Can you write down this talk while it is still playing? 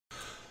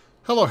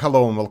Hello,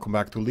 hello, and welcome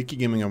back to Oolykee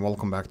Gaming, and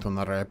welcome back to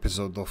another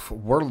episode of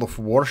World of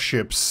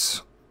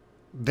Warships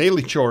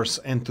Daily Chores.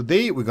 And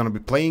today we're gonna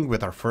be playing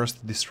with our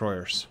first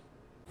destroyers.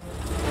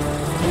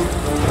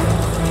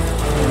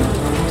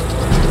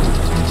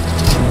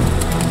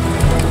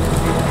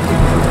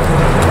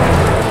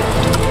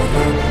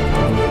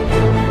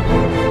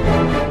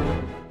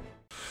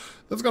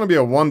 That's gonna be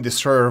a one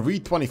destroyer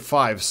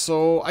V-25.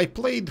 So I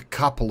played a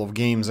couple of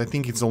games. I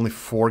think it's only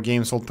 4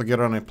 games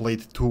altogether, and I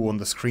played 2 on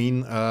the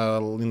screen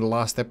in the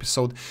last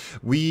episode.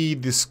 We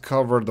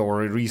discovered or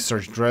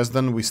researched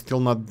Dresden. We're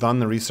still not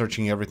done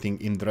researching everything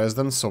in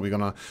Dresden, so we're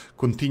gonna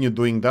continue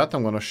doing that.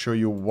 I'm gonna show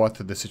you what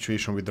the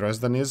situation with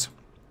Dresden is.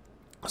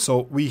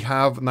 So we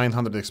have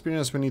 900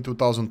 experience, we need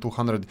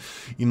 2,200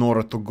 in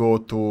order to go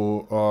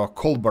to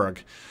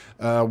Kolberg.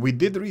 We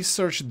did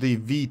research the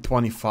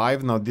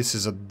V-25. Now this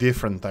is a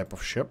different type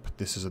of ship.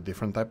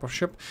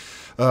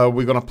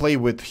 We're gonna play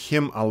with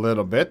him a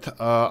little bit.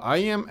 I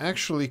am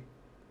actually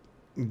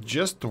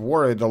just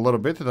worried a little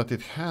bit that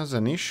it has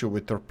an issue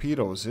with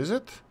torpedoes, is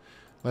it?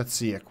 Let's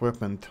see,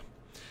 equipment.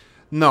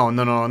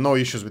 No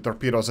issues with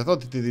torpedoes. I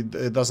thought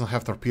it doesn't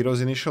have torpedoes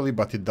initially,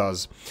 but it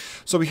does.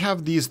 So we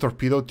have these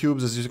torpedo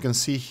tubes, as you can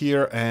see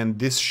here, and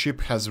this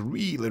ship has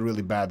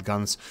really bad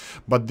guns.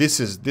 But this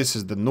is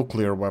the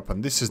nuclear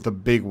weapon. This is the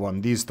big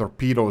one. These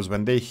torpedoes,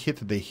 when they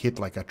hit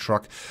like a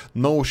truck.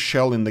 No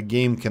shell in the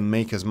game can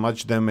make as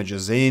much damage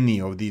as any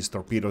of these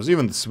torpedoes,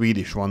 even the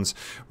Swedish ones.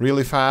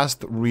 Really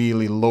fast,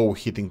 really low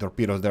hitting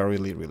torpedoes. They're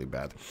really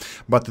bad,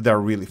 but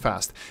they're really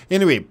fast.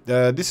 Anyway,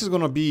 this is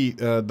gonna be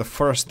the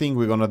first thing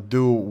we're gonna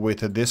do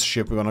with this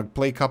ship. We're gonna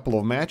play a couple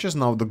of matches.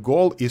 Now the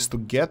goal is to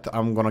get,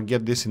 I'm gonna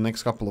get this in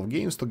next couple of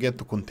games, to get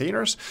to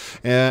containers,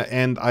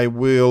 and I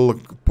will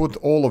put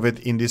all of it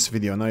in this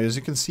video. Now as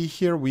you can see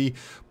here, we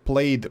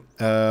played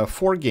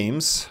 4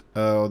 games.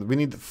 We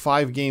need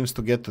 5 games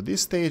to get to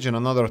this stage, and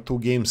another 2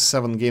 games,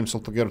 7 games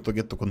altogether to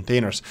get to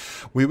containers.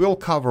 We will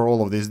cover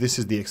all of this. This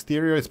is the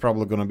exterior. It's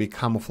probably going to be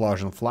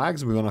camouflage and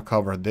flags. We're going to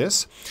cover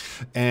this,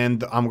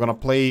 and I'm going to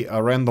play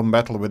a random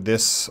battle with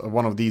this,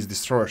 one of these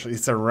destroyers.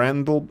 It's a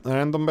random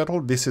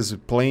battle. This is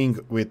playing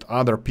with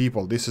other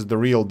people. This is the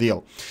real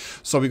deal.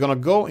 So we're going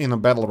to go in a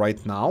battle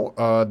right now.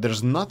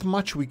 There's not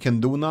much we can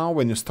do now.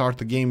 When you start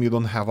the game, you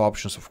don't have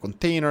options of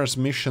containers,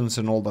 missions,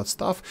 and all that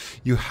stuff.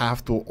 You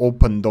have to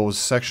open those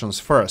sections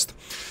first.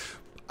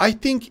 I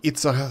think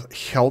it's a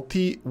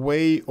healthy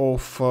way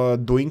of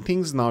doing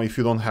things. Now, if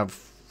you don't have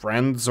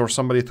friends or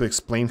somebody to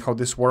explain how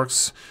this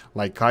works,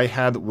 like I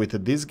had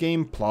with this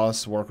game,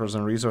 plus workers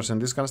and resources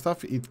and this kind of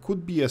stuff, it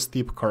could be a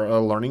steep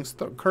learning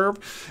curve.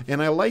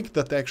 And I like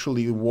that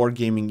actually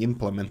Wargaming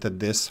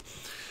implemented this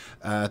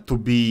to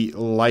be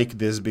like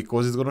this,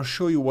 because it's going to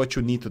show you what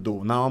you need to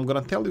do. Now I'm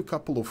going to tell you a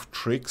couple of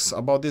tricks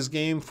about this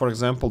game. For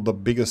example, the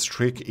biggest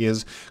trick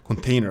is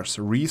containers.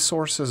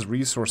 Resources.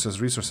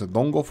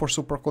 Don't go for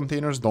super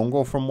containers, don't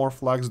go for more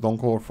flags, don't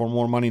go for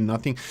more money,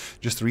 nothing.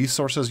 Just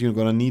resources. You're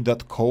going to need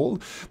that coal,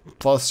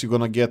 plus you're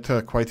going to get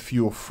quite a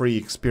few free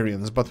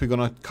experience, but we're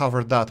going to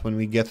cover that when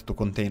we get to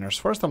containers.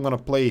 First I'm going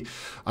to play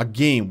a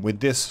game with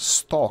this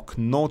stock,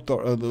 no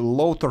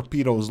low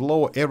torpedoes,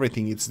 low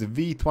everything. It's the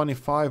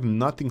V-25,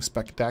 nothing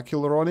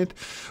spectacular on it.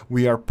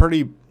 We are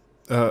pretty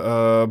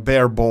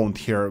bare-boned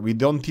here. We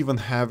don't even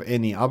have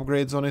any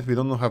upgrades on it. We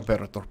don't have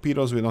better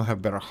torpedoes. We don't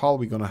have better hull.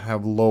 We're gonna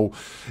have low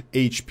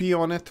HP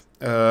on it,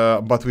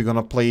 but we're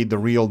gonna play the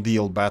real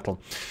deal battle.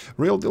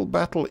 Real deal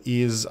battle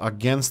is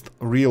against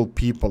real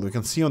people. You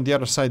can see on the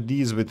other side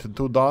these with the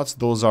 2 dots.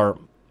 Those are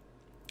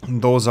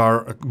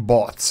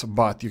bots,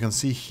 but you can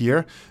see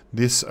here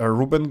this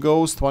Ruben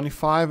Goes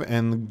 25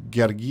 and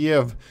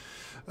Gergiev.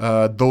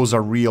 Those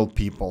are real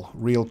people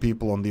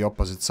on the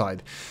opposite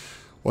side.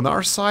 On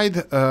our side,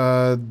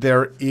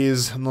 there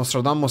is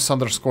Nostradamus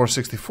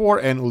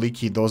 _64 and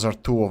Oolykee. Those are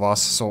 2 of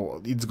us,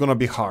 so it's gonna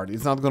be hard.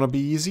 It's not gonna be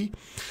easy.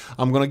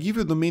 I'm gonna give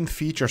you the main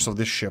features of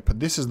this ship.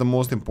 This is the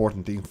most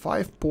important thing.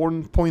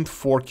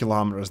 5.4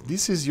 kilometers.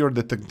 This is your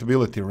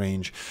detectability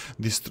range.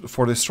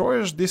 For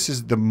destroyers, this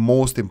is the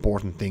most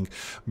important thing,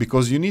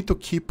 because you need to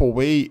keep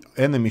away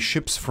enemy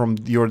ships from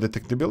your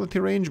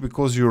detectability range,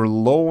 because you're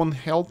low on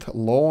health,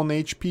 low on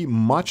HP,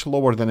 much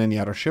lower than any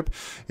other ship.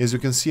 As you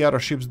can see, other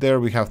ships there,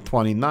 we have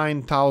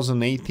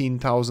 29,000,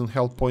 18,000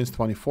 health points,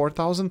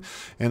 24,000,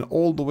 and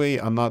all the way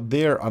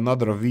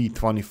another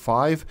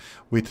V-25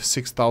 with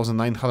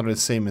 6,900,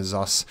 same as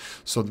us.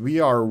 So we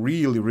are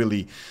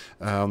really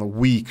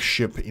weak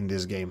ship in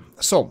this game.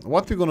 So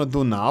what we're gonna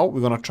do now,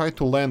 we're gonna try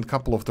to land a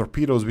couple of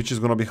torpedoes, which is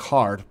gonna be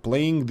hard.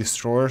 Playing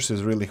destroyers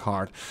is really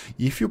hard.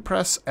 If you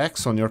press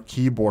X on your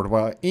keyboard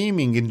while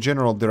aiming in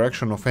general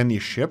direction of any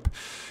ship,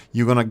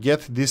 you're gonna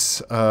get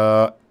this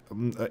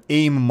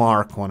aim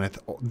mark on it.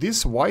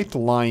 This white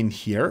line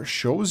here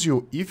shows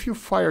you if you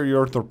fire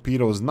your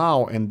torpedoes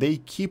now and they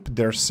keep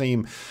their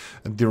same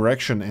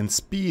direction and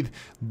speed,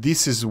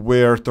 this is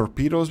where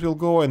torpedoes will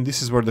go and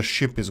this is where the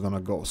ship is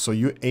gonna go. So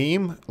you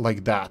aim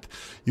like that.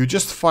 You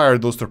just fire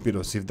those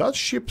torpedoes. If that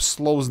ship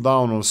slows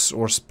down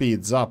or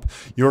speeds up,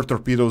 your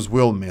torpedoes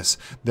will miss.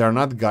 They are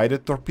not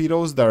guided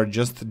torpedoes. They are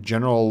just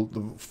general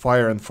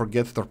fire and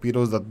forget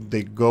torpedoes that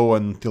they go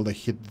until they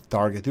hit the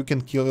target. You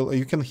can kill.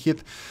 You can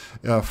hit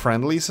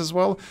friendlies as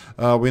well.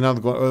 We're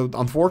not going.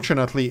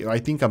 Unfortunately, I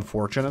think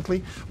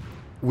unfortunately,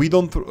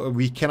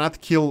 we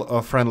cannot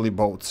kill friendly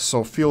boats.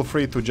 So feel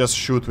free to just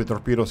shoot with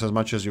torpedoes as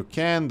much as you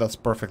can. That's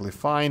perfectly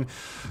fine.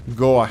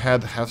 Go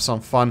ahead, have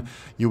some fun.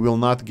 You will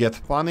not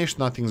get punished.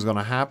 Nothing's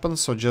gonna happen.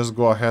 So just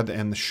go ahead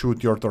and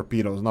shoot your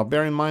torpedoes. Now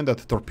bear in mind that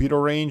the torpedo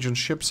range on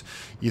ships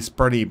is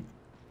pretty,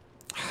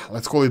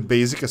 let's call it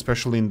basic,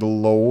 especially in the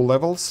low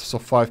levels. So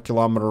 5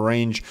 kilometer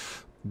range.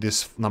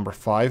 This number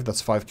 5,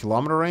 that's 5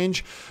 kilometer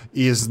range,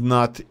 is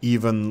not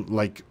even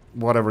like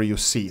whatever you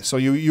see. So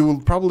you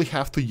will probably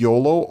have to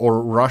YOLO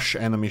or rush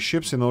enemy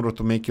ships in order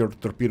to make your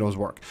torpedoes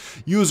work.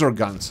 Use your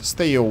guns,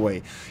 stay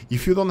away.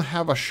 If you don't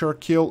have a sure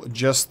kill,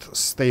 just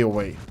stay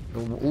away.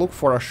 Look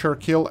for a sure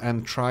kill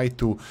and try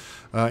to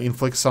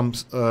inflict some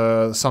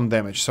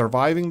damage.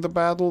 Surviving the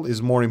battle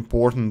is more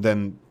important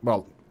than,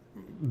 well,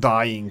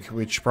 dying,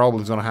 which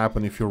probably is gonna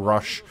happen if you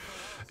rush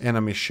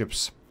enemy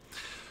ships.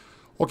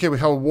 Okay, we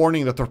have a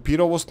warning that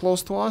torpedo was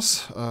close to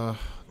us.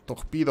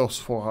 Torpedoes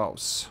for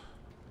house.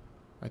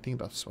 I think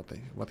that's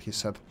what he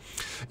said.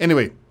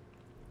 Anyway,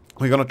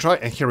 we're gonna try,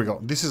 and here we go.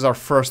 This is our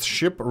first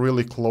ship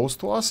really close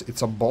to us.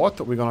 It's a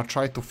bot. We're gonna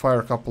try to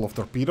fire a couple of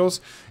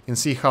torpedoes and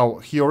see how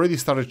he already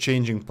started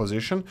changing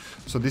position.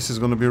 So this is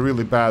gonna be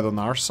really bad on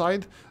our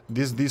side.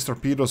 These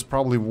torpedoes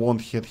probably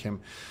won't hit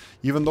him.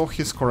 Even though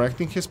he's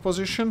correcting his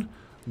position,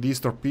 these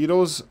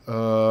torpedoes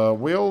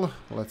will,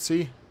 let's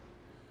see.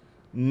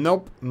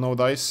 Nope, no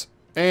dice.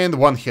 And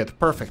one hit,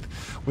 perfect.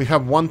 We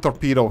have one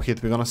torpedo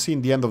hit. We're gonna see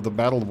in the end of the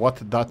battle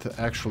what that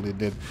actually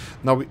did.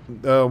 Now,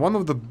 one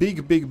of the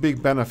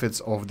big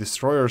benefits of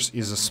destroyers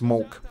is a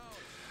smoke.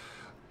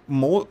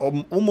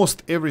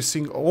 Almost every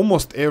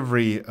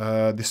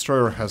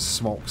destroyer has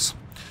smokes.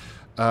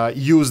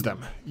 Use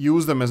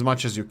them as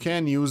much as you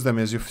can, use them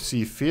as you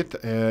see fit.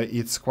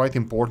 It's quite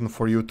important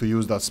for you to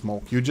use that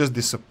smoke. You just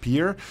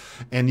disappear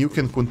and you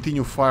can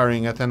continue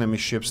firing at enemy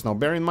ships. Now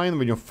bear in mind,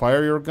 when you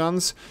fire your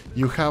guns,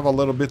 you have a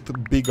little bit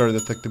bigger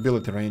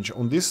detectability range.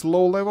 On these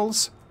low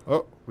levels,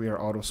 oh, we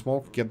are out of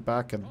smoke. Get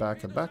back, get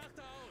back, get back.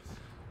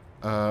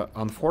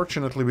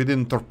 Unfortunately, we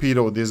didn't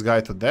torpedo this guy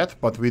to death,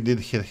 but we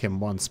did hit him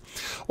once.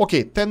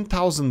 Okay,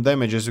 10,000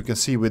 damage, as you can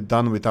see, we're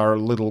done with our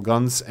little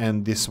guns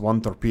and this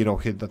one torpedo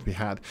hit that we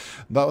had.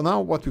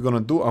 Now what we're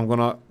gonna do, I'm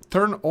gonna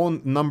turn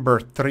on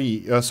number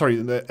 3,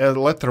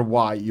 letter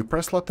Y. You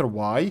press letter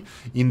Y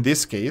in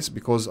this case,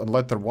 because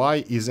letter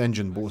Y is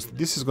engine boost.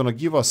 This is gonna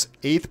give us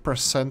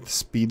 8%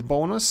 speed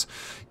bonus,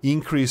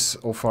 increase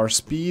of our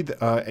speed,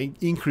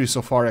 increase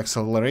of our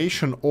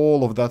acceleration,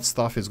 all of that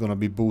stuff is gonna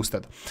be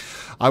boosted.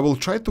 I will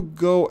try to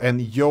go and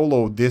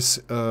YOLO this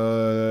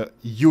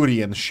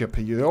Urian ship.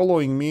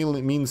 YOLOing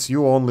means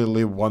you only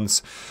live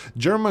once.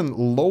 German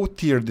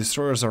low-tier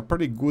destroyers are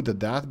pretty good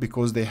at that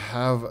because they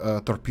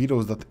have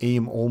torpedoes that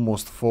aim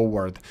almost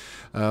forward.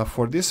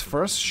 For this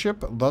first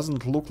ship,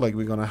 doesn't look like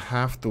we're gonna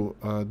have to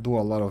do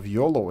a lot of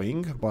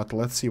YOLOing, but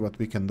let's see what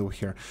we can do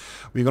here.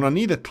 We're gonna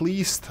need at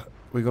least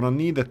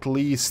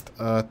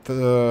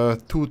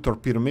 2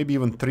 torpedo, maybe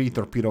even 3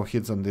 torpedo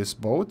hits on this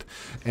boat,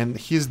 and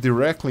he's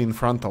directly in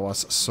front of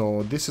us,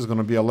 so this is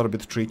gonna be a little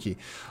bit tricky.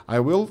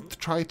 I will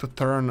try to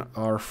turn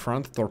our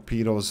front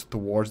torpedoes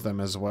towards them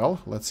as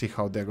well. Let's see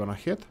how they're gonna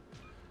hit.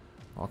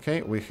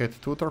 Okay, we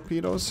hit 2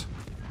 torpedoes.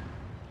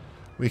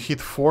 We hit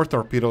 4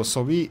 torpedoes,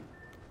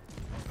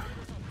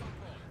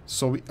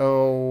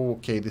 oh,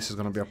 okay, this is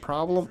gonna be a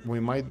problem. We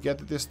might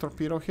get this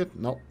torpedo hit.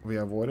 No, we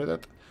avoided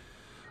it.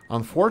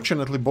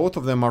 Unfortunately, both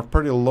of them are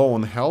pretty low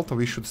on health.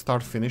 We should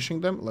start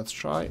finishing them. Let's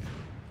try.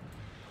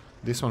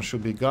 This one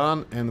should be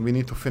gone, and we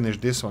need to finish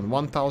this one.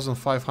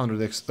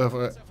 1,500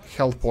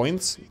 health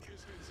points.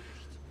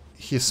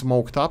 He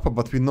smoked up,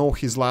 but we know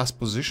his last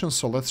position,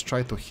 so let's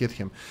try to hit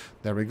him.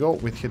 There we go.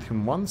 We hit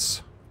him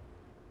once.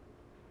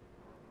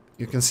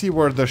 You can see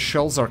where the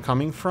shells are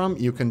coming from.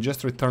 You can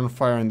just return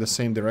fire in the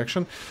same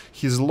direction.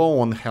 He's low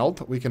on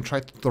health. We can try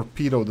to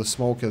torpedo the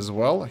smoke as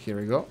well.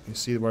 Here we go. You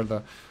see where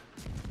the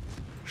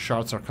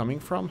shots are coming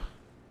from.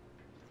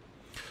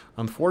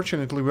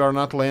 Unfortunately, we are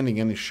not landing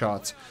any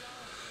shots.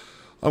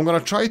 I'm gonna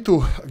try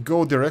to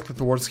go directly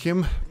towards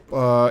him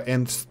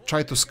and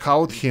try to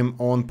scout him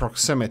on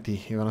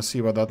proximity. You're gonna see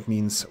what that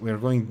means. We're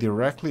going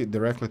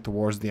directly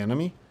towards the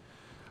enemy.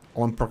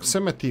 On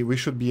proximity, we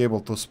should be able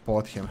to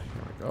spot him.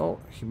 Here we go.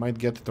 He might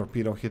get a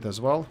torpedo hit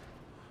as well.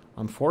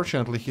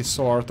 Unfortunately, he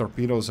saw our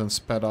torpedoes and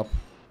sped up.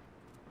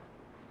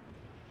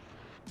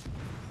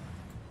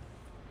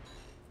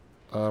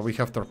 We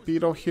have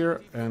torpedo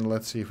here, and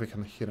let's see if we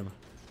can hit him.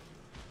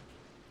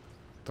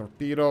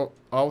 torpedo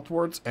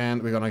outwards,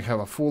 and we're gonna have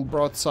a full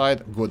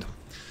broadside. Good.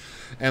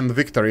 And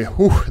victory.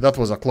 Whew, that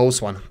was a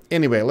close one.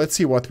 Anyway, let's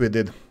see what we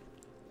did.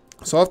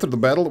 So after the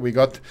battle, we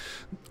got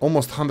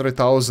almost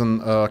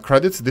 100,000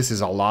 credits. This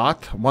is a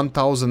lot.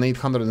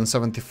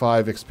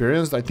 1,875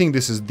 experience. I think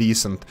this is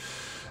decent.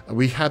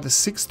 We had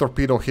 6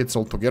 torpedo hits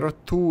altogether,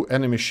 2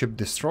 enemy ship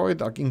destroyed.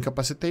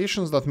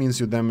 Incapacitations, that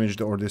means you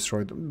damaged or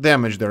destroyed.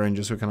 Damaged the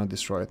engines, you cannot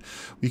destroy it.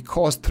 We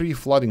caused 3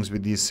 floodings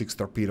with these 6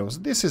 torpedoes.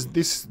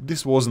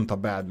 This wasn't a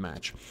bad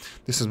match.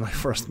 This is my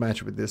first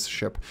match with this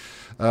ship.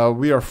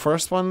 We are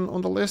first one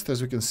on the list,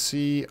 as you can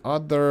see.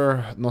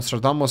 Other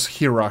Nostradamus,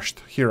 he rushed.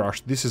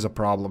 This is a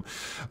problem.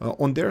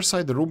 On their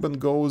side, the Ruben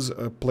Goes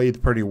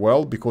played pretty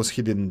well because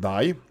he didn't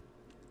die.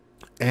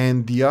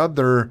 And the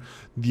other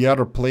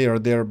player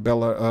there,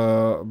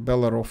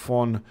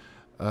 Bellerophon,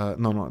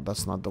 no,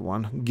 that's not the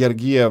one.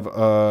 Gergiev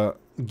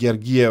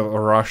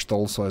rushed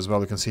also as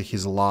well. You can see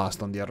he's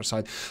last on the other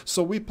side.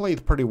 So we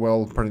played pretty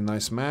well, pretty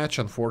nice match.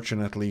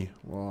 Unfortunately,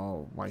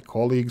 my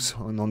colleagues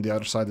on the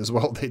other side as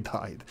well, they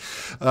died.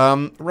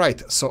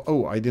 Right, so,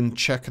 oh, I didn't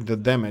check the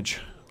damage.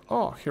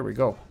 Oh, here we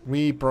go.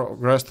 We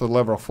progressed to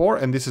level 4,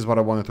 and this is what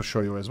I wanted to show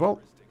you as well.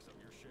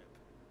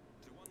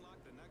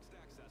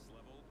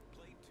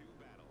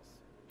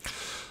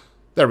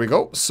 There we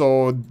go.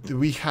 So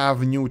we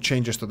have new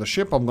changes to the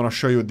ship. I'm going to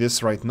show you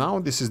this right now.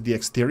 This is the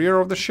exterior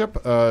of the ship.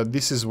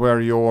 This is where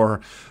your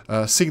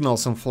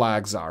signals and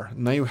flags are.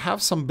 Now you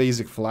have some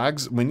basic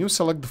flags. When you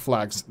select the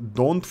flags,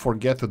 don't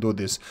forget to do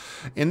this.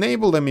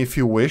 Enable them if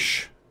you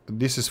wish.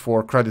 This is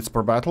for credits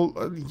per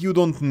battle. You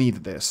don't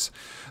need this.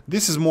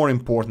 This is more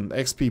important,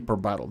 XP per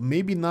battle.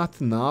 Maybe not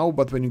now,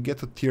 but when you get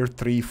to tier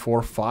 3,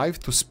 4, 5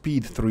 to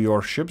speed through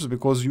your ships,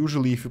 because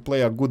usually if you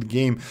play a good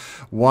game,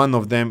 one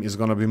of them is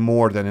going to be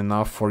more than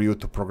enough for you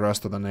to progress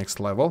to the next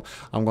level.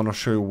 I'm going to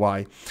show you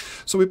why.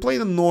 So we played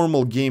a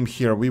normal game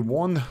here. We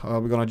won.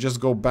 We're going to just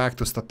go back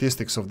to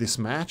statistics of this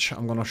match.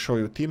 I'm going to show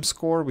you team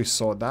score. We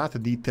saw that, a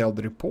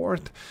detailed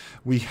report.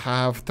 We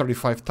have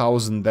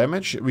 35,000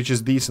 damage, which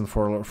is decent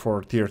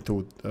for tier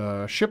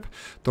 2 ship.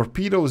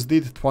 Torpedoes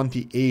did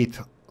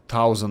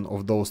 28,000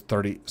 of those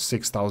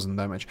 36,000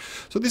 damage.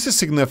 So this is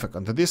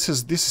significant. This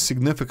is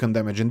significant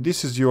damage, and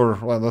this is your,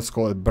 well, let's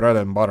call it bread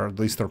and butter,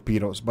 these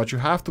torpedoes. But you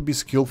have to be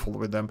skillful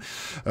with them.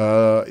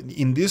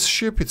 In this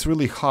ship, it's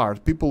really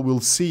hard. People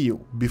will see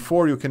you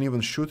before you can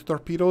even shoot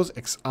torpedoes,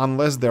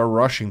 unless they're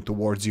rushing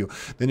towards you.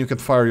 Then you can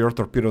fire your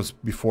torpedoes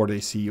before they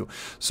see you.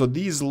 So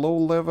these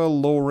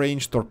low-level,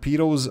 low-range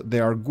torpedoes,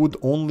 they are good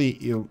only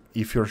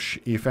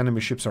if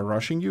enemy ships are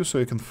rushing you, so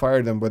you can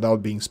fire them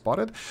without being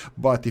spotted.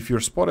 But if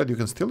you're spotted, you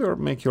can still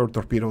make your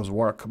torpedoes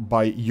work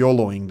by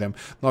YOLOing them.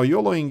 Now,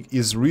 YOLOing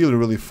is really,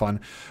 really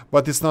fun,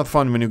 but it's not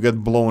fun when you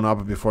get blown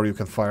up before you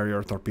can fire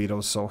your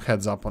torpedoes, so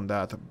heads up on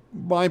that.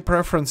 My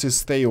preference is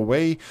stay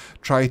away,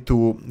 try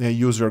to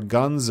use your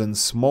guns and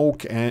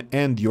smoke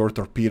and your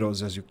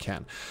torpedoes as you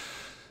can.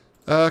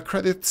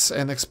 Credits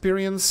and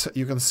experience,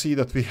 you can see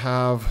that we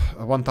have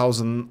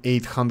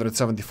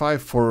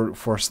 1,875 for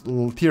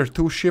tier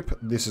 2 ship.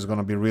 This is going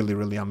to be really,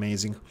 really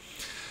amazing.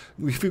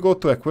 If we go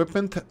to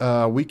equipment,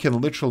 we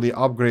can literally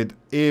upgrade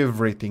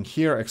everything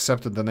here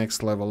except the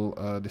next level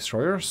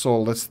destroyer.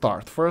 So let's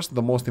start. First,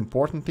 the most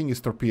important thing is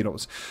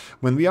torpedoes.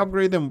 When we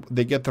upgrade them,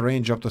 they get the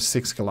range up to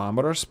 6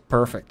 kilometers.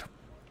 Perfect.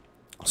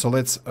 So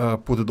let's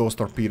put those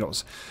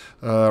torpedoes.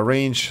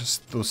 Range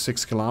to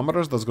 6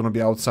 kilometers. That's going to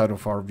be outside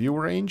of our view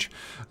range.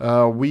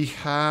 We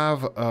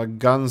have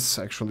guns.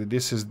 Actually,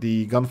 this is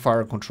the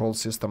gunfire control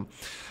system.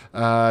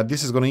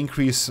 This is going to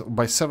increase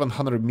by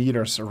 700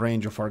 meters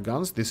range of our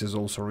guns. This is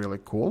also really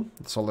cool.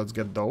 So let's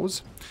get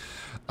those.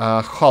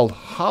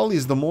 Hull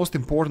is the most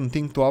important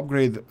thing to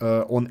upgrade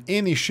on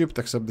any ship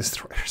except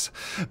destroyers.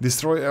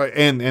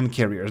 And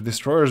carriers.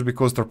 Destroyers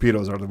because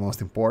torpedoes are the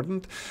most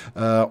important,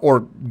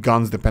 or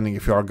guns depending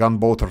if you are a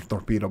gunboat or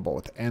torpedo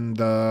boat. And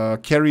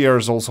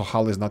carriers also,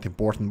 hull is not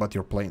important, but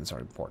your planes are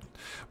important.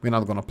 We're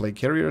not gonna play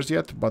carriers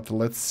yet, but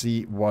let's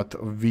see what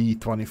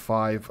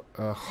V-25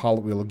 hull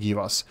will give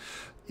us.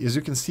 As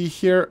you can see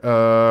here,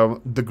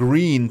 the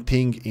green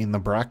thing in the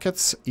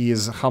brackets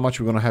is how much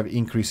we're going to have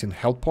increase in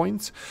health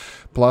points.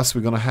 Plus,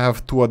 we're going to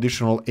have 2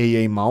 additional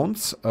AA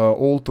mounts.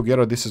 All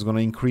together, this is going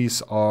to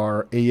increase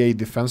our AA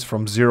defense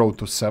from 0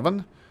 to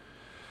 7.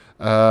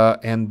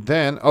 And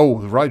then, oh,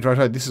 right,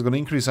 this is going to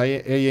increase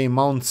AA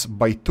mounts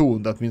by 2.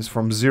 That means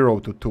from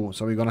 0 to 2.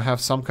 So we're going to have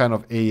some kind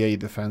of AA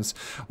defense.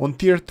 On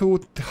tier 2,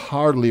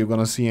 hardly you're going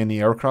to see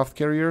any aircraft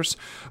carriers,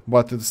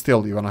 but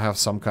still you're going to have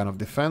some kind of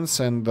defense,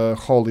 and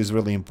hull is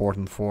really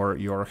important for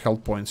your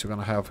health points. You're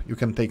going to have, you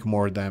can take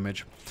more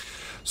damage.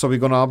 So we're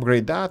going to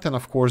upgrade that, and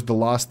of course the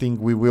last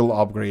thing, we will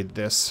upgrade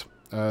this.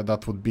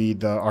 that would be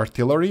the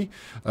artillery.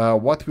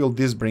 What will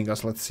this bring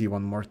us? Let's see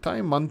one more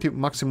time.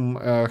 Maximum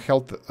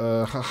health,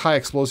 high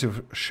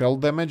explosive shell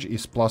damage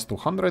is plus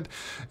 200,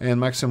 and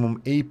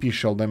maximum AP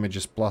shell damage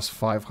is plus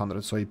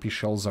 500. So AP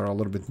shells are a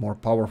little bit more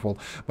powerful,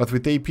 but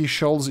with AP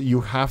shells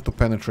you have to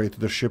penetrate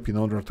the ship in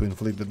order to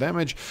inflict the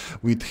damage.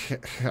 With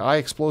high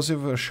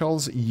explosive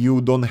shells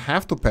you don't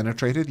have to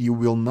penetrate it, you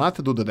will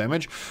not do the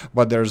damage,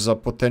 but there's a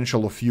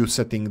potential of you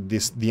setting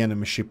the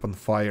enemy ship on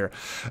fire.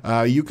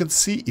 You can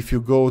see if you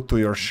go to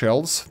your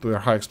shells, to your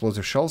high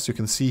explosive shells, you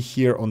can see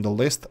here on the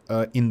list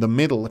in the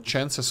middle,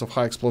 chances of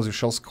high explosive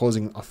shells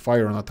causing a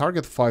fire on a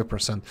target,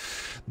 5%.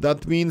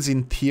 That means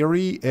in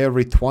theory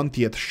every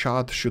 20th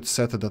shot should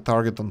set the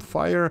target on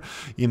fire.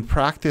 In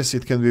practice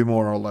it can be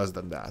more or less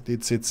than that.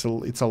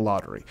 It's a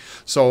lottery.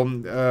 So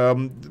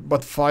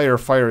but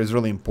fire is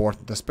really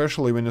important,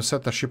 especially when you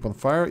set a ship on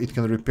fire. It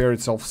can repair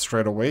itself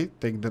straight away,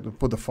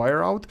 put the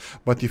fire out,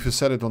 but if you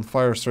set it on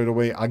fire straight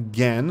away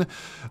again,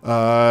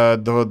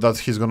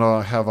 that he's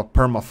gonna have a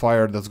perma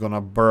fire that's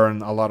gonna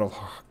burn a lot of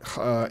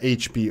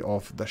HP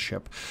of the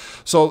ship.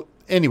 So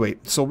anyway,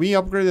 so we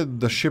upgraded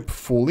the ship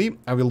fully.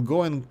 I will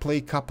go and play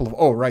a couple of...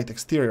 Oh, right,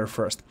 exterior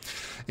first.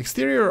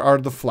 Exterior are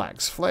the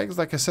flags. Flags,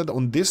 like I said,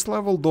 on this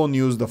level, don't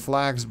use the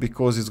flags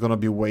because it's gonna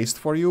be waste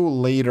for you.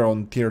 Later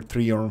on tier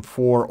 3 or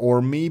 4,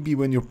 or maybe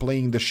when you're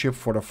playing the ship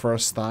for the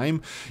first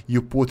time,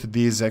 you put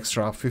this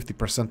extra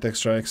 50%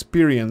 extra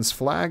experience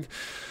flag.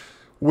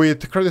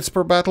 With credits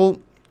per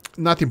battle,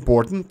 not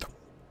important.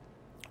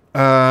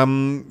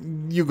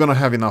 You're gonna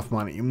have enough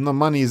money. The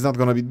money is not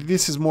gonna be...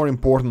 This is more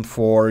important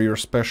for your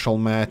special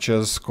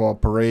matches,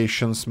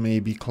 cooperations,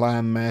 maybe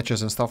clan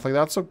matches and stuff like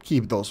that, so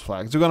keep those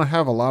flags. You're gonna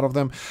have a lot of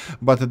them,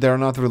 but they're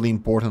not really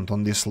important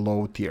on this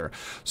low tier.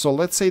 So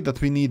let's say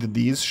that we need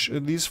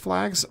these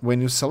flags.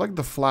 When you select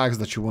the flags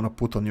that you want to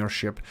put on your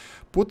ship,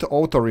 put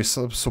auto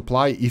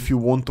resupply if you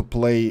want to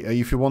play,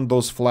 if you want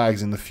those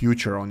flags in the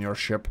future on your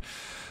ship.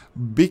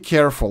 Be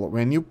careful,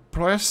 when you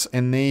press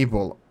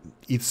enable,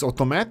 it's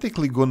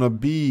automatically gonna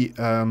be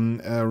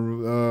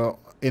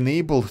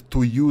enabled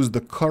to use the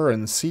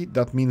currency.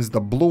 That means the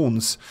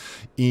balloons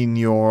in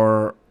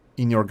your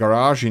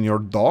garage, in your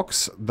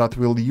docks, that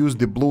will use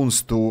the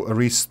balloons to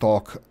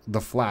restock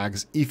the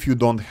flags if you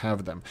don't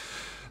have them.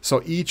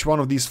 So each one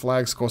of these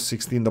flags costs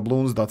 16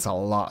 doubloons. That's a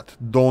lot.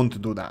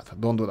 Don't do that.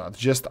 Don't do that.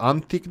 Just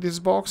untick this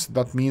box.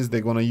 That means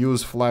they're gonna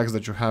use flags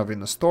that you have in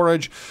the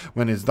storage.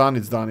 When it's done,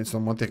 it's done. It's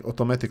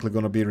automatically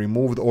gonna be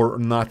removed or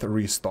not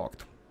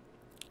restocked.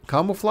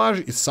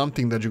 Camouflage is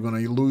something that you're gonna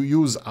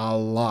use a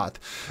lot.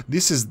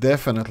 This is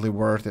definitely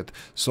worth it.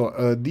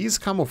 So these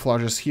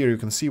camouflages here, you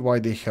can see why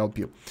they help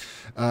you.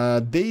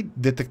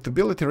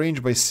 Detectability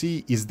range by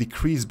sea is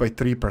decreased by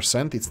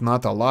 3%. It's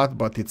not a lot,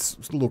 but it's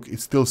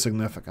still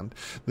significant.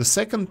 The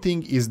second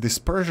thing is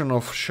dispersion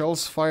of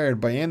shells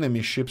fired by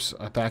enemy ships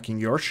attacking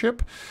your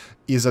ship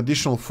is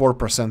additional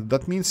 4%.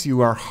 That means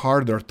you are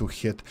harder to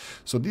hit.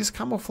 So these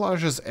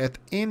camouflages at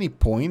any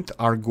point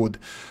are good.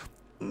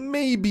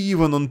 Maybe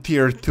even on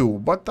tier 2,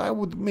 but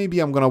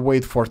I'm gonna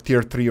wait for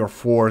tier 3 or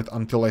 4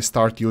 until I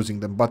start using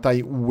them. But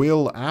I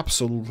will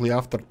absolutely,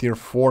 after tier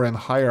 4 and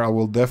higher, I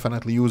will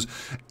definitely use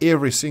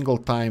every single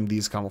time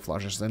these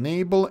camouflages.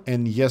 Enable,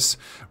 and yes,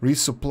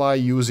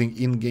 resupply using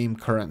in-game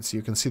currency.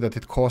 You can see that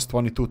it costs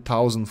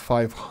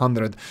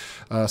 22,500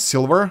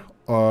 silver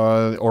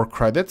or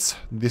credits.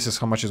 This is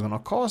how much it's gonna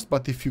cost,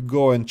 but if you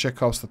go and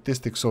check out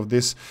statistics of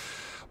this,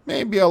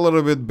 maybe a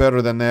little bit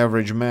better than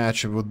average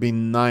match, it would be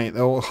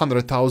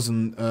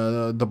 100,000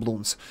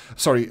 doubloons.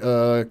 Sorry,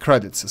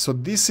 credits. So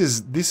this is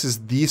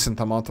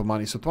decent amount of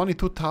money. So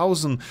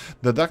 22,000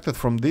 deducted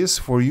from this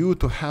for you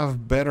to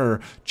have better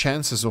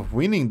chances of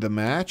winning the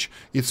match.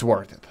 It's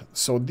worth it.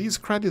 So these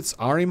credits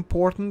are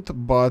important,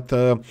 but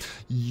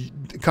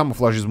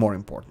camouflage is more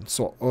important.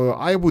 So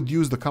I would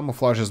use the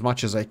camouflage as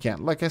much as I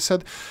can. Like I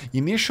said,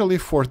 initially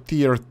for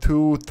tier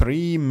 2,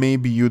 3,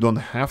 maybe you don't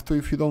have to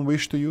if you don't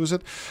wish to use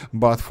it,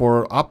 but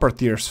for upper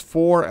tiers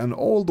 4 and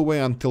all the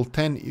way until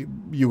 10,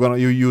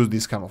 you use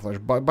this camouflage.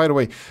 By the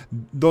way,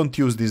 don't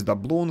use these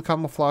doubloon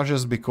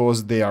camouflages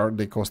because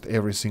they cost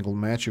every single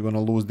match. You're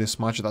gonna lose this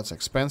much. That's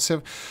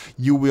expensive.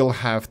 You will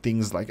have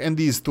things like, and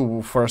these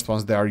two first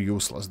ones, they are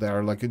useless. They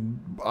are like,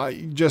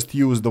 I just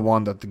use the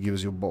one that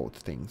gives you both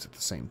things at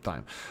the same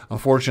time.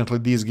 Unfortunately,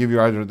 these give you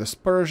either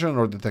dispersion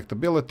or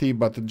detectability,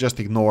 but just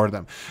ignore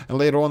them. And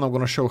later on, I'm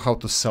gonna show how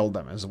to sell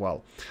them as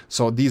well.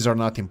 So these are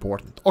not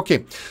important.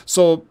 Okay,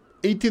 so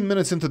 18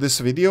 minutes into this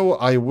video,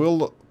 I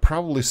will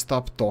probably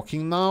stop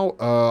talking now.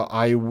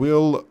 I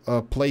will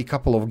play a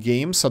couple of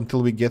games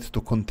until we get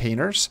to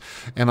containers,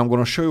 and I'm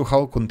gonna show you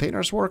how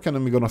containers work, and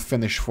I'm gonna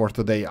finish for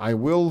today.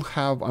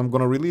 I'm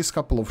gonna release a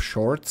couple of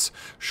short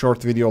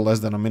video less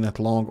than a minute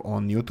long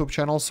on YouTube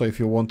channel, so if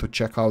you want to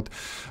check out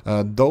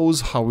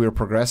those, how we're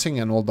progressing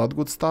and all that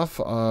good stuff,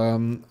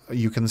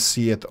 you can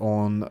see it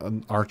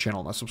on our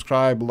channel. Now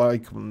subscribe,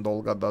 like, and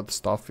all that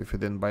stuff. If you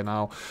didn't by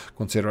now,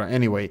 consider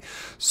anyway.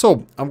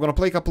 So I'm gonna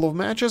play a couple of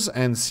matches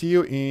and see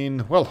you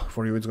in, well,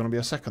 for you it's gonna be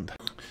a second.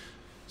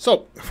 So,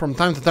 from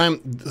time to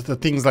time, the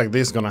things like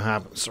this gonna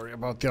happen. Sorry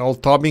about the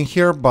old tobbing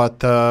here,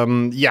 but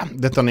yeah,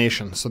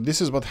 detonation. So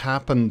this is what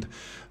happened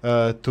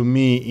to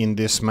me in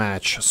this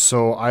match.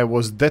 So I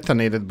was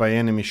detonated by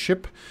enemy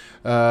ship.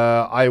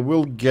 I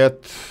will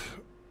get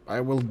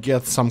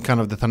some kind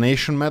of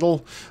detonation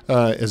medal,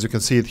 as you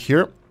can see it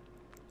here.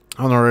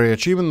 Honorary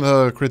achievement,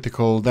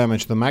 critical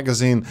damage to the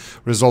magazine,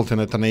 result in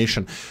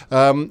detonation.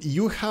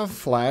 You have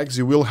flags,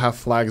 you will have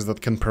flags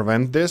that can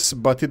prevent this,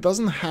 but it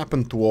doesn't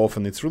happen too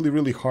often. It's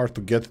really hard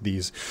to get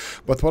these.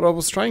 But what I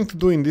was trying to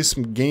do in this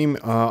game,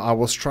 I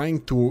was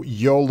trying to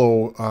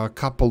YOLO a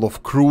couple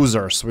of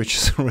cruisers, which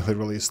is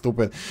really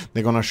stupid.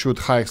 They're gonna shoot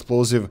high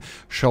explosive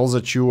shells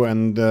at you,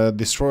 and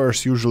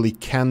destroyers usually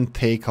can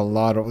take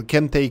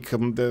the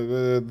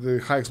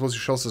high explosive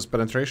shells as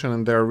penetration,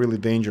 and they're really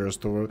dangerous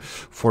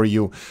for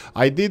you.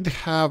 I did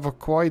have a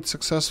quite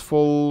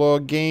successful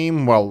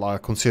game, well,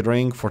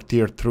 considering for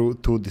tier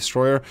 2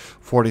 destroyer,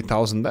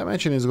 40,000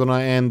 damage, and it's gonna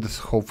end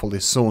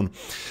hopefully soon.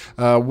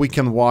 We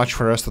can watch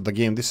for the rest of the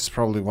game. This is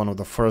probably one of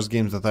the first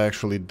games that I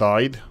actually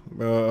died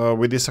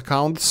with this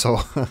account, so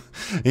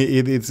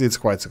it's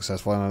quite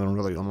successful, and I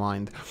don't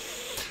mind.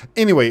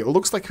 Anyway,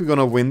 looks like we're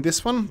gonna win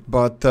this one,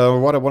 but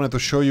what I wanted to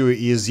show you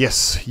is,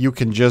 yes, you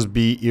can just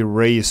be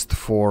erased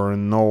for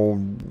no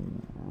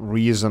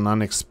reason,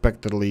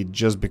 unexpectedly,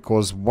 just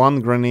because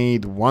one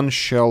grenade, one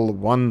shell,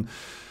 one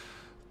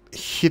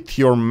hit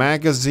your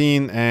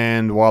magazine,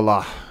 and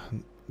voila.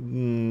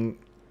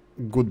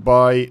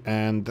 Goodbye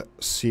and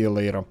see you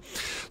later.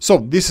 So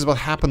this is what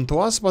happened to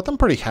us, but I'm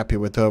pretty happy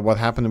with what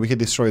happened. We had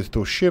destroyed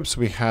 2 ships,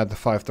 we had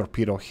 5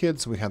 torpedo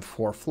hits, we had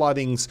 4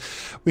 floodings,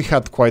 we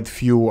had quite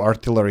few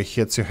artillery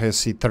hits. You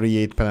see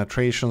 38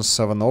 penetrations,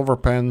 7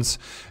 overpens,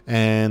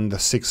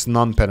 and 6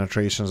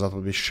 non-penetrations. That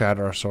would be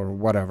shatters or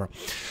whatever,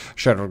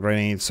 shatter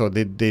grenades, so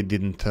they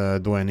didn't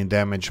do any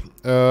damage.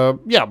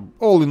 Yeah,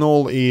 all in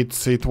all,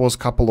 it was a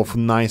couple of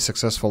nice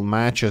successful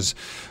matches,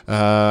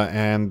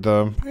 and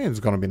it's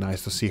gonna be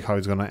nice to see how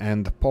it's gonna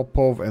end.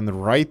 Popov and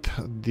Wright,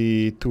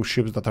 the 2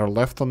 ships that are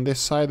left on this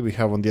side. We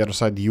have on the other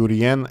side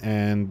Urien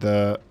and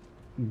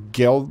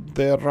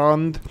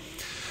Gelderland.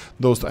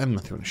 Those, I'm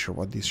not even sure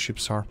what these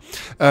ships are.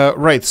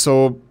 Right,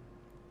 so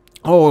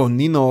oh,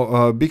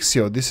 Nino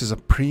Bixio, this is a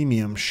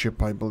premium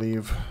ship, I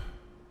believe.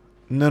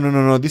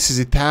 No, this is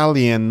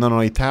Italian.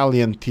 No,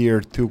 Italian tier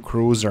 2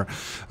 cruiser.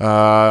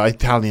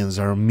 Italians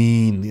are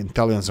mean.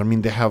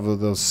 They have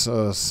those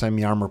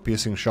semi-armor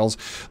piercing shells.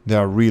 They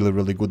are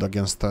really good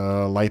against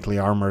lightly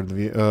armored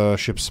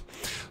ships.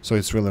 So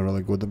it's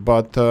really good.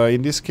 But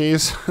in this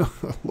case,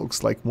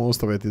 looks like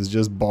most of it is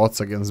just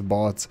bots against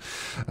bots.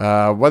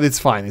 But it's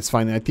fine. It's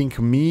fine. I think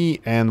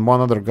me and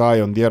one other guy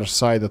on the other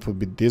side, that would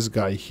be this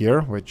guy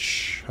here,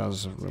 which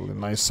has a really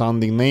nice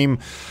sounding name.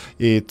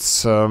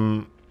 It's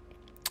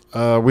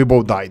we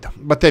both died.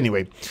 But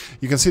anyway,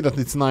 you can see that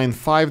it's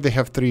 9-5. They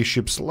have 3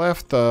 ships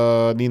left.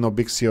 Nino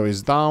Bixio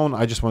is down.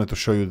 I just wanted to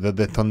show you the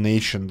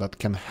detonation that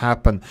can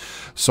happen,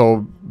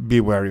 so be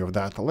wary of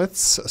that.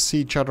 Let's see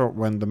each other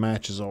when the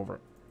match is over.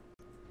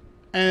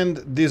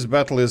 And this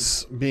battle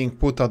is being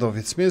put out of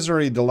its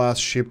misery. The last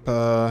ship,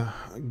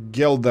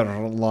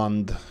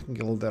 Gelderland,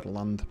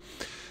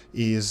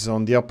 is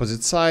on the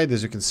opposite side.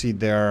 As you can see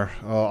there,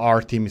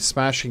 our team is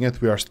smashing it.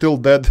 We are still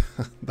dead.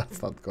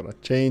 That's not gonna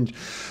change,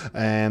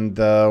 and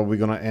we're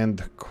gonna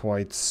end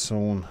quite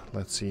soon.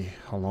 Let's see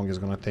how long it's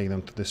gonna take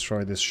them to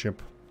destroy this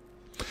ship.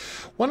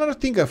 One other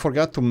thing I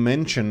forgot to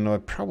mention, or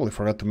probably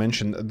forgot to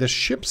mention, the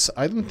ships,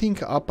 I don't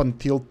think up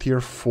until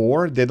tier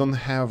 4, they don't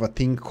have a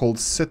thing called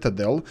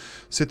Citadel.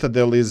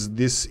 Citadel is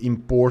this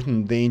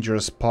important,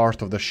 dangerous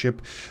part of the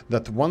ship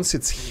that once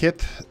it's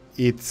hit,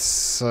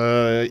 it's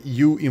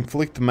you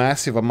inflict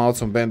massive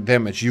amounts of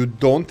damage. You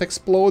don't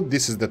explode.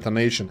 This is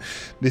detonation.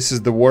 This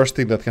is the worst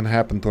thing that can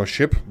happen to a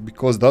ship,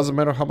 because doesn't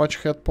matter how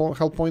much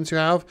health points you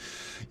have,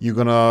 you're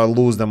gonna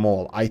lose them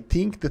all. I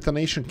think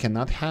detonation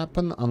cannot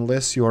happen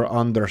unless you're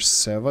under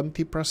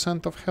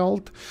 70% of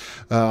health.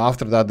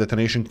 After that,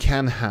 detonation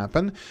can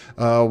happen,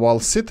 while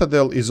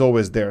Citadel is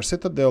always there.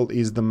 Citadel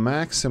is the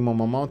maximum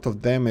amount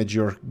of damage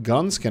your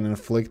guns can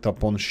inflict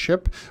upon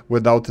ship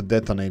without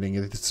detonating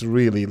it. It's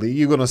really,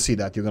 you're gonna see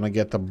that. You're gonna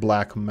get a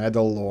black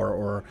medal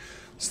or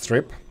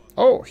strip.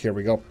 Oh, here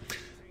we go.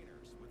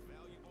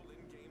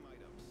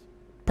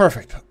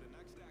 Perfect.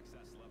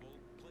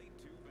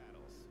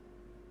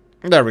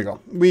 There we go.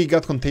 We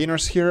got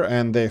containers here,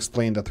 and they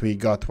explained that we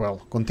got,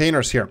 well,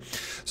 containers here.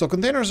 So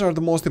containers are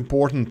the most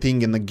important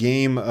thing in the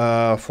game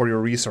for your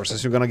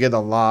resources. You're gonna get a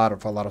lot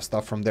of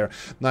stuff from there.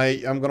 Now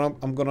I'm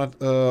gonna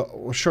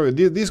show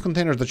you these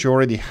containers that you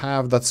already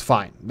have. That's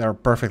fine. They're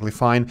perfectly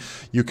fine.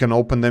 You can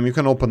open them. You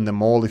can open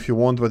them all if you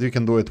want, but you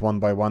can do it one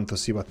by one to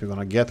see what we're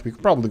gonna get. We're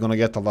probably gonna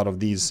get a lot of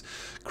these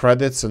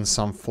credits and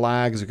some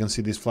flags. You can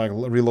see this flag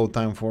reload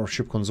time for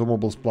ship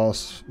consumables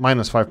plus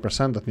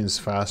 -5%. That means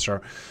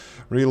faster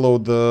reload follow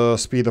the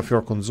speed of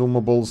your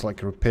consumables,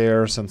 like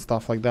repairs and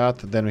stuff like that.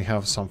 Then we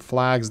have some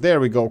flags. There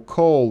we go,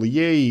 coal,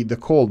 yay, the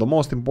coal, the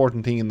most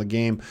important thing in the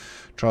game.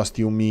 Trust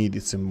you me,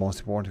 it's the most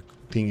important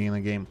thing in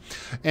the game.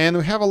 And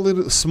we have a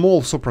little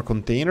small super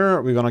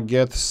container. We're gonna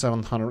get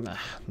 700,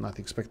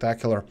 nothing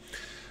spectacular.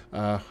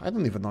 I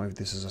don't even know if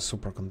this is a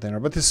super container,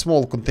 but it's a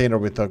small container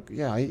with a,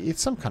 yeah,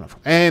 it's some kind of,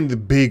 and the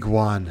big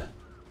one.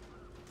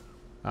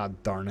 Ah,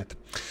 darn it.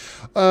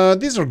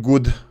 These are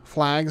good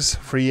flags,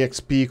 free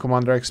XP,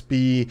 commander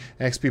XP,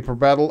 XP per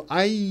battle.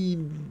 I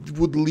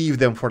would leave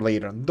them for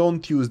later.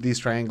 Don't use these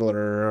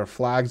triangular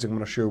flags. I'm going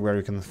to show you where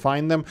you can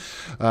find them,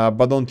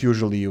 but don't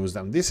usually use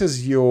them. This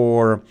is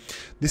your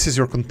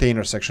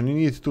container section. You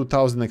need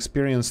 2000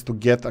 experience to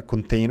get a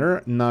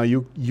container. Now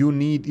you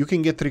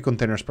can get 3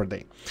 containers per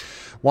day.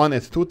 One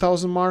at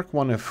 2,000 mark,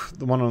 one at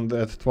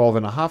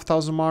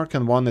 12,500 mark,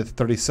 and one at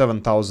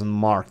 37,000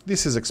 mark.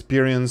 This is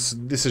experience.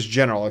 This is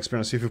general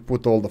experience. If you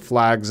put all the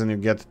flags and you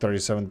get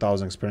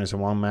 37,000 experience in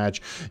one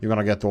match, you're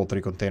gonna get all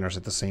 3 containers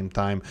at the same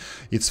time.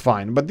 It's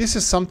fine. But this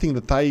is something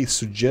that I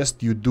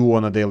suggest you do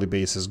on a daily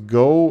basis.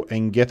 Go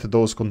and get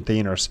those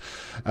containers.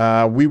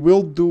 We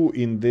will do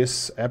in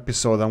this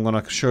episode. I'm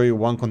gonna show you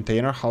one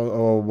container,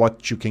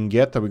 what you can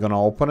get. We're gonna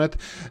open it,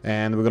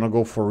 and we're gonna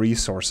go for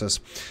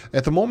resources.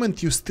 At the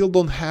moment, you still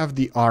don't have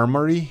the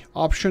armory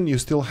option. You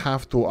still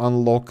have to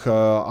unlock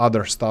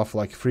other stuff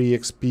like free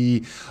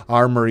XP,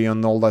 armory,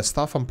 and all that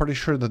stuff. I'm pretty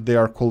sure that they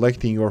are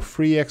collecting your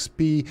free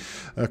XP,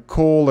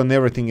 coal, and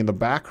everything in the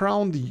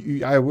background.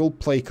 I will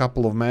play a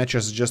couple of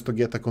matches just to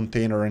get a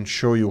container and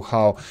show you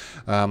how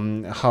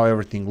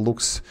everything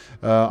looks.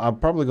 I'm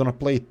probably gonna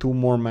play 2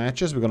 more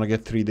matches. We're gonna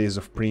get 3 days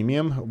of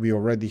premium. We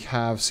already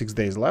have 6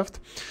 days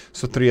left,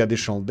 so 3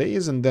 additional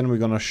days, and then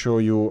we're gonna show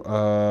you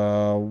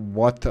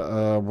what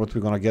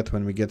we're gonna get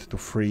when we get to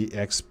free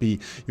XP.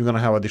 You're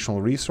gonna have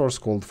additional resource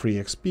called free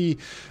XP.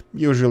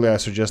 Usually I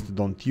suggest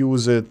don't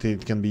use it.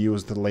 It can be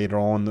used later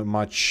on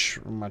much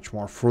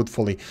more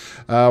fruitfully.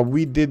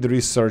 We did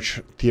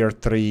research tier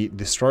 3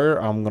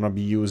 destroyer. I'm gonna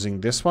be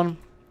using this one.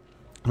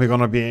 We're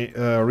gonna be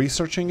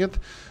researching it,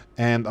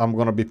 and I'm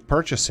gonna be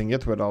purchasing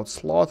it without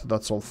slot.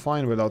 That's all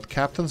fine. Without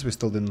captains, we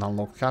still didn't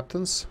unlock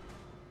captains.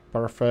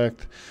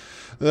 Perfect.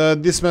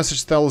 This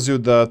message tells you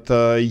that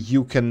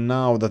you can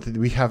now, that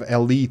we have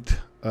elite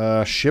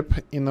ship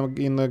in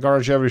the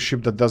garage. Every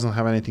ship that doesn't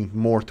have anything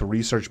more to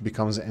research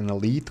becomes an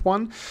elite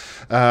one.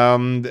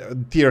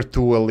 Tier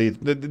 2 elite,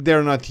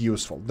 they're not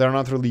useful. They're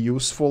not really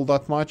useful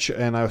that much,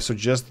 and I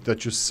suggest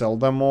that you sell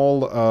them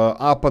all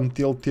up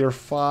until tier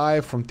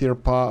 5. From tier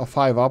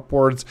 5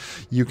 upwards,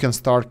 you can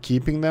start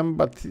keeping them,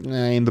 but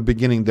in the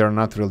beginning they're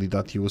not really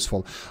that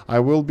useful. I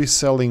will be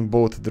selling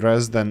both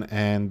Dresden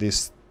and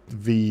this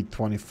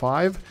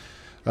V-25.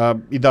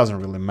 It doesn't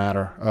really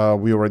matter.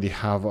 We already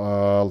have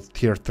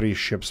tier 3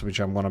 ships, which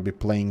I'm gonna be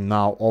playing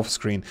now off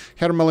screen.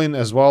 Hermelin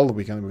as well.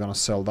 We're gonna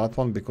sell that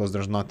one because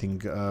there's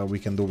nothing we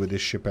can do with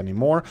this ship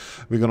anymore.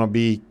 We're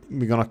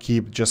gonna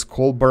keep just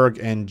Kolberg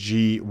and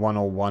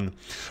G101.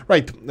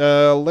 Right.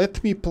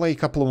 Let me play a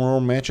couple of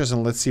more matches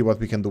and let's see what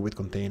we can do with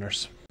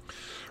containers.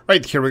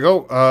 Right, here we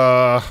go.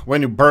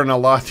 When you burn a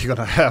lot, you're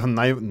gonna have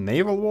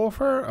naval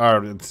warfare,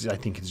 or I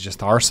think it's just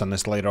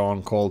arsonist later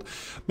on called.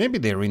 Maybe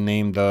they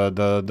renamed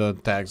the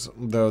tags,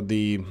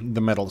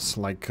 the medals,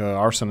 like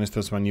arsonist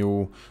is when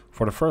you,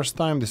 for the first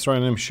time, destroy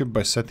an enemy ship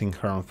by setting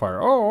her on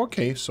fire. Oh,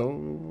 okay,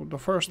 so the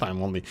first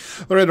time only.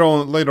 Later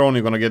on,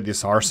 you're gonna get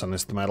these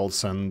arsonist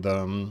medals and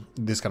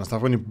this kind of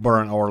stuff. When you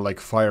burn, or like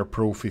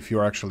fireproof, if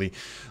you're actually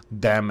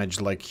damaged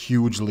like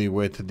hugely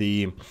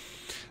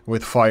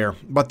with fire.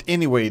 But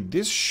anyway,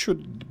 this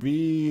should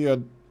be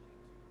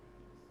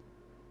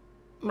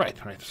right.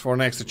 For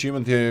next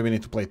achievement, we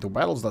need to play 2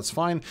 battles. That's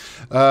fine.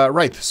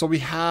 Right. So we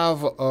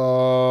have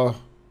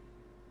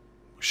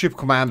ship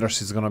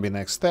commanders is gonna be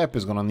next step.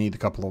 Is gonna need a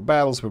couple of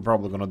battles. We're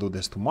probably gonna do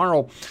this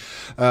tomorrow.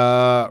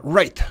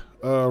 Right.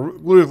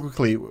 Really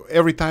quickly,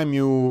 every time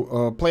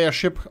you play a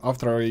ship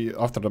after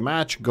the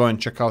match, go and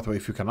check out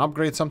if you can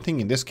upgrade something.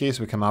 In this case,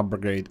 we can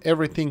upgrade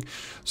everything,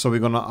 so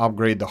we're gonna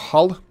upgrade the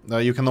hull.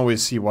 You can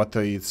always see what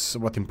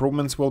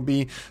improvements will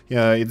be.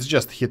 It's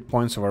just hit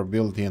points,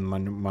 survivability, and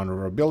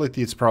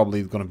maneuverability. It's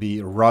probably gonna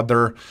be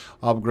rudder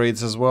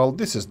upgrades as well.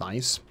 This is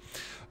nice.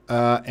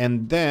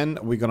 And then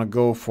we're gonna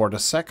go for the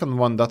second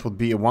one. That would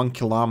be a 1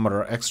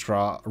 kilometer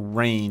extra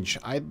range.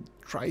 I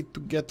try to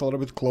get a little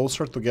bit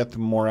closer to get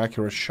more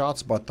accurate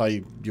shots, but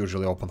I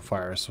usually open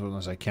fire as soon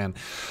as I can.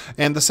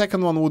 And the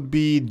second one would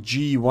be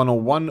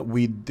G101.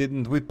 We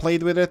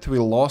played with it. We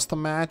lost a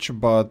match,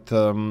 but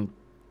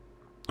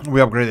we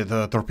upgraded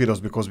the torpedoes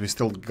because we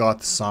still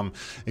got some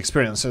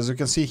experience. As you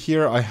can see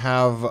here, I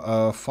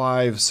have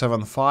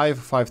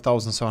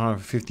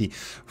 5,750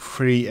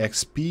 free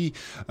XP.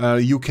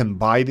 You can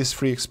buy this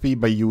free XP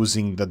by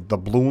using the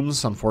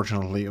doubloons.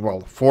 Unfortunately,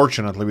 well,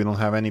 fortunately, we don't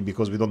have any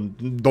because we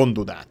don't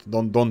do that.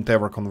 Don't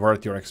ever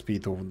convert your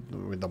XP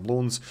with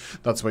doubloons.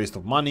 That's waste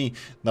of money.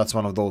 That's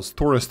one of those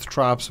tourist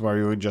traps where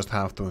you just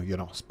have to, you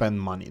know,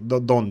 spend money.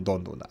 Don't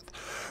do that.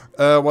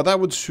 What I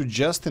would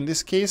suggest in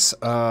this case,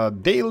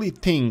 daily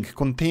thing thing,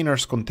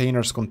 containers,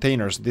 containers,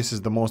 containers. This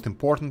is the most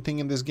important thing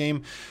in this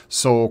game.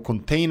 So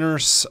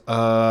containers,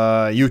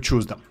 you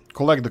choose them.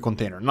 Collect the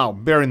container. Now,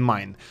 bear in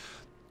mind,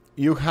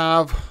 you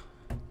have...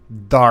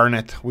 Darn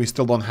it, we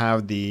still don't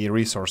have the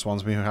resource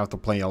ones. We have to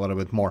play a little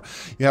bit more.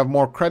 You have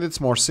more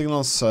credits, more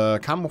signals,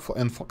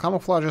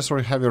 camouflages, or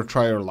you have your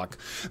try your luck.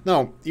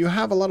 Now, you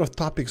have a lot of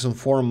topics on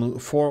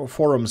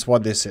forums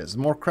what this is.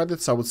 More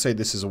credits, I would say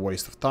this is a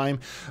waste of time.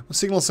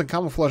 Signals and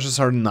camouflages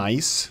are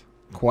nice.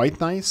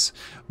 Quite nice,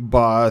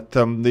 but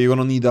you're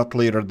gonna need that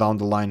later down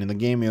the line in the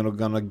game. You're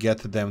gonna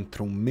get them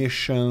through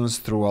missions,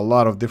 through a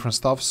lot of different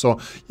stuff, so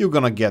you're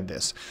gonna get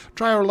this.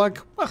 Try your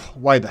luck? Well,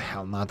 why the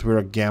hell not? We're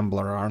a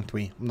gambler, aren't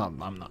we? No,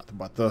 I'm not,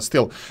 but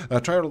still.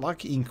 Try your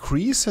luck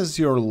increases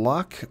your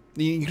luck,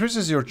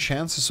 increases your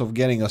chances of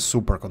getting a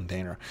super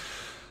container.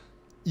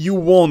 You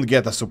won't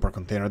get a super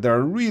container. There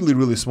are really,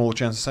 really small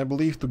chances. I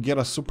believe to get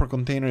a super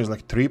container is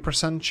like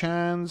 3%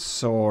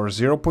 chance or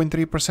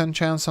 0.3%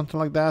 chance, something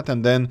like that.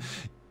 And then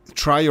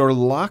try your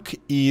luck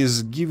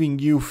is giving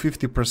you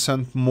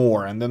 50%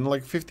 more. And then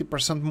like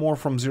 50% more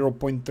from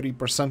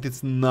 0.3%,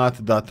 it's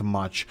not that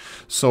much.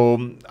 So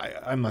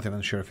I'm not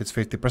even sure if it's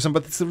 50%,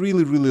 but it's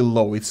really, really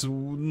low. It's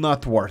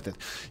not worth it.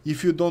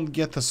 If you don't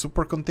get a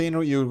super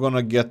container, you're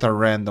gonna get a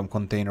random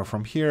container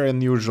from here.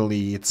 And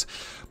usually it's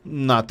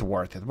not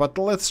worth it, but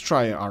let's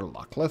try our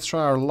luck. Let's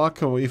try our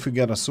luck. If we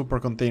get a super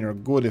container,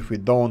 good. If we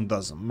don't,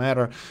 doesn't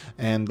matter.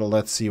 And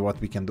let's see what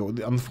we can do.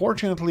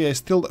 Unfortunately,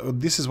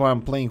 this is why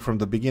I'm playing from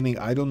the beginning.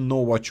 I don't know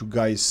what you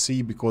guys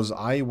see because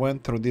I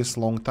went through this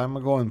long time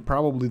ago, and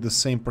probably the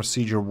same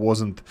procedure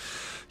wasn't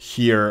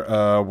here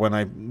when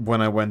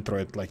I went through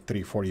it like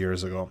 3-4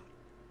 years ago.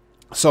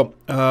 So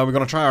we're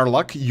gonna try our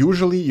luck.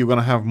 Usually you're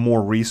gonna have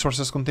more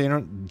resources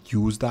container.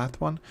 Use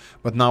that one,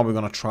 but now we're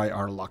gonna try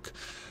our luck.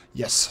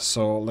 Yes,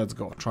 so let's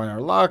go. Try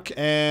our luck,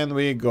 and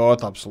we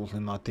got absolutely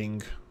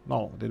nothing.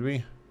 No, did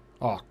we?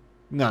 Oh,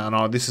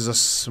 no, this is a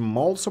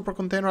small super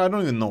container. I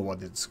don't even know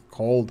what it's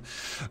called.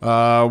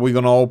 We're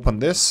gonna open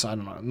this. I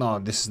don't know. No,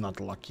 this is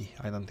not lucky.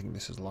 I don't think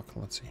this is lucky.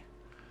 Let's see.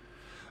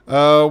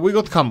 We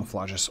got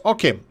camouflages.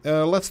 Okay,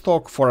 let's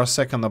talk for a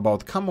second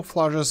about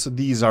camouflages.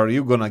 These are,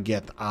 you're gonna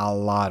get a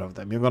lot of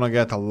them. You're gonna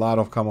get a lot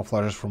of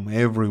camouflages from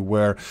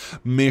everywhere,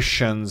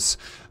 missions,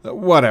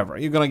 whatever.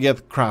 You're gonna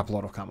get crap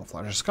load of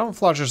camouflages.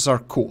 Camouflages are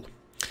cool.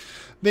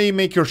 They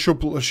make your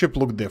ship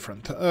look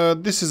different.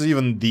 This is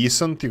even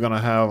decent. You're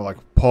gonna have like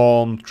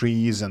palm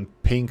trees and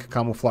pink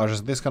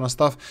camouflages, this kind of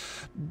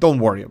stuff. Don't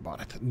worry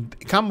about it.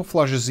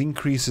 Camouflages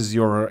increases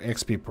your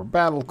XP per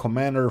battle,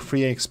 commander,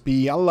 free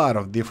XP, a lot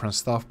of different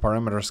stuff.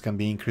 Parameters can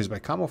be increased by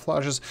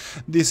camouflages.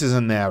 This is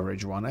an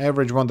average one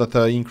that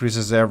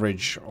increases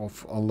average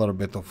of a little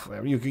bit of.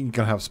 You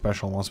can have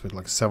special ones with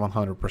like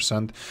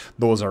 700%.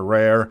 Those are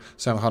rare.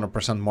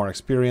 700% more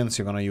experience.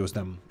 You're gonna use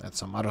them at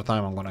some other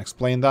time. I'm gonna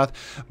explain that.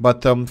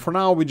 But for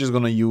now, we're just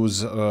gonna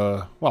use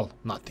well,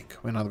 nothing.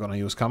 We're not gonna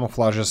use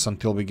camouflages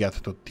until we get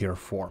to tier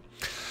 4.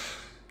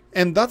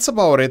 And that's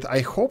about it.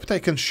 I hoped I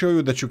can show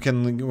you that you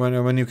can,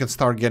 when you can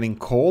start getting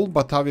coal,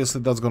 but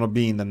obviously that's gonna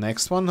be in the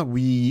next one.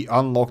 We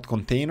unlocked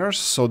containers,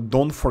 so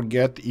don't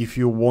forget, if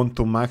you want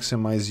to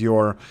maximize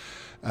your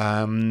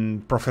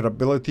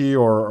profitability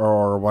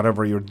or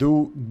whatever you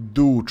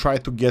do try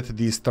to get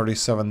these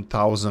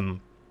 37,000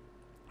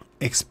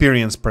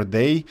 experience per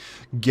day.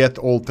 Get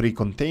all 3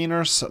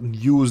 containers.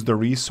 Use the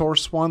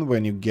resource one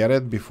when you get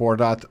it. Before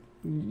that,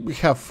 we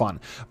have fun,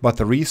 but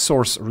the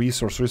resource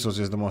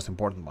is the most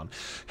important one.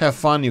 Have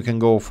fun. You can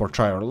go for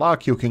try or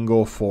luck. You can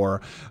go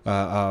for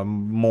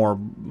more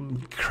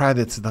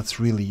credits. That's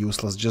really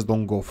useless. Just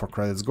don't go for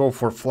credits. Go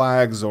for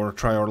flags or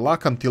try or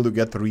luck until you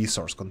get the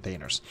resource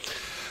containers.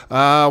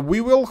 We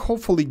will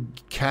hopefully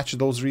catch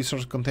those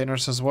resource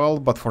containers as well,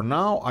 but for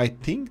now I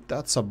think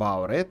that's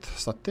about it.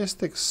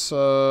 Statistics,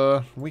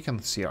 we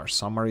can see our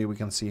summary. We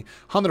can see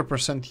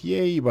 100%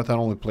 yay, but I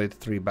only played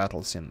 3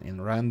 battles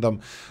in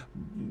random,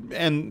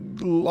 and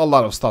a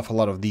lot of stuff, a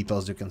lot of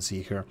details you can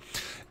see here.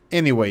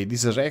 Anyway,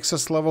 these are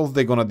access levels.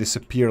 They're gonna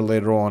disappear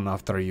later on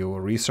after you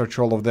research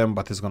all of them,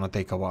 but it's gonna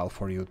take a while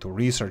for you to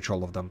research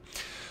all of them.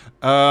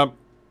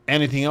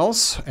 Anything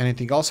else?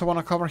 Anything else I want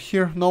to cover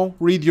here? No?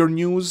 Read your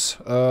news.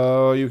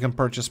 You can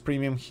purchase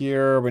premium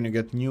here. When you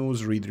get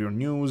news, read your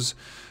news.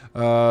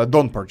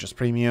 Don't purchase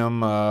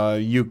premium.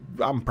 We're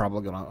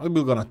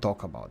gonna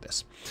talk about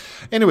this.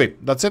 Anyway,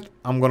 that's it.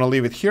 I'm gonna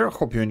leave it here.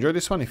 Hope you enjoyed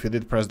this one. If you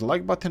did, press the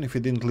like button. If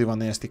you didn't, leave a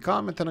nasty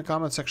comment in the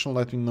comment section.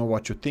 Let me know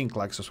what you think.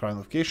 Like, subscribe,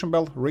 notification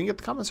bell, ring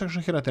it, comment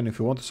section here. And if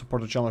you want to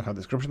support the channel, I have a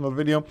description of the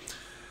video.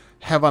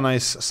 Have a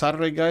nice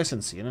Saturday, guys,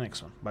 and see you in the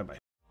next one. Bye bye.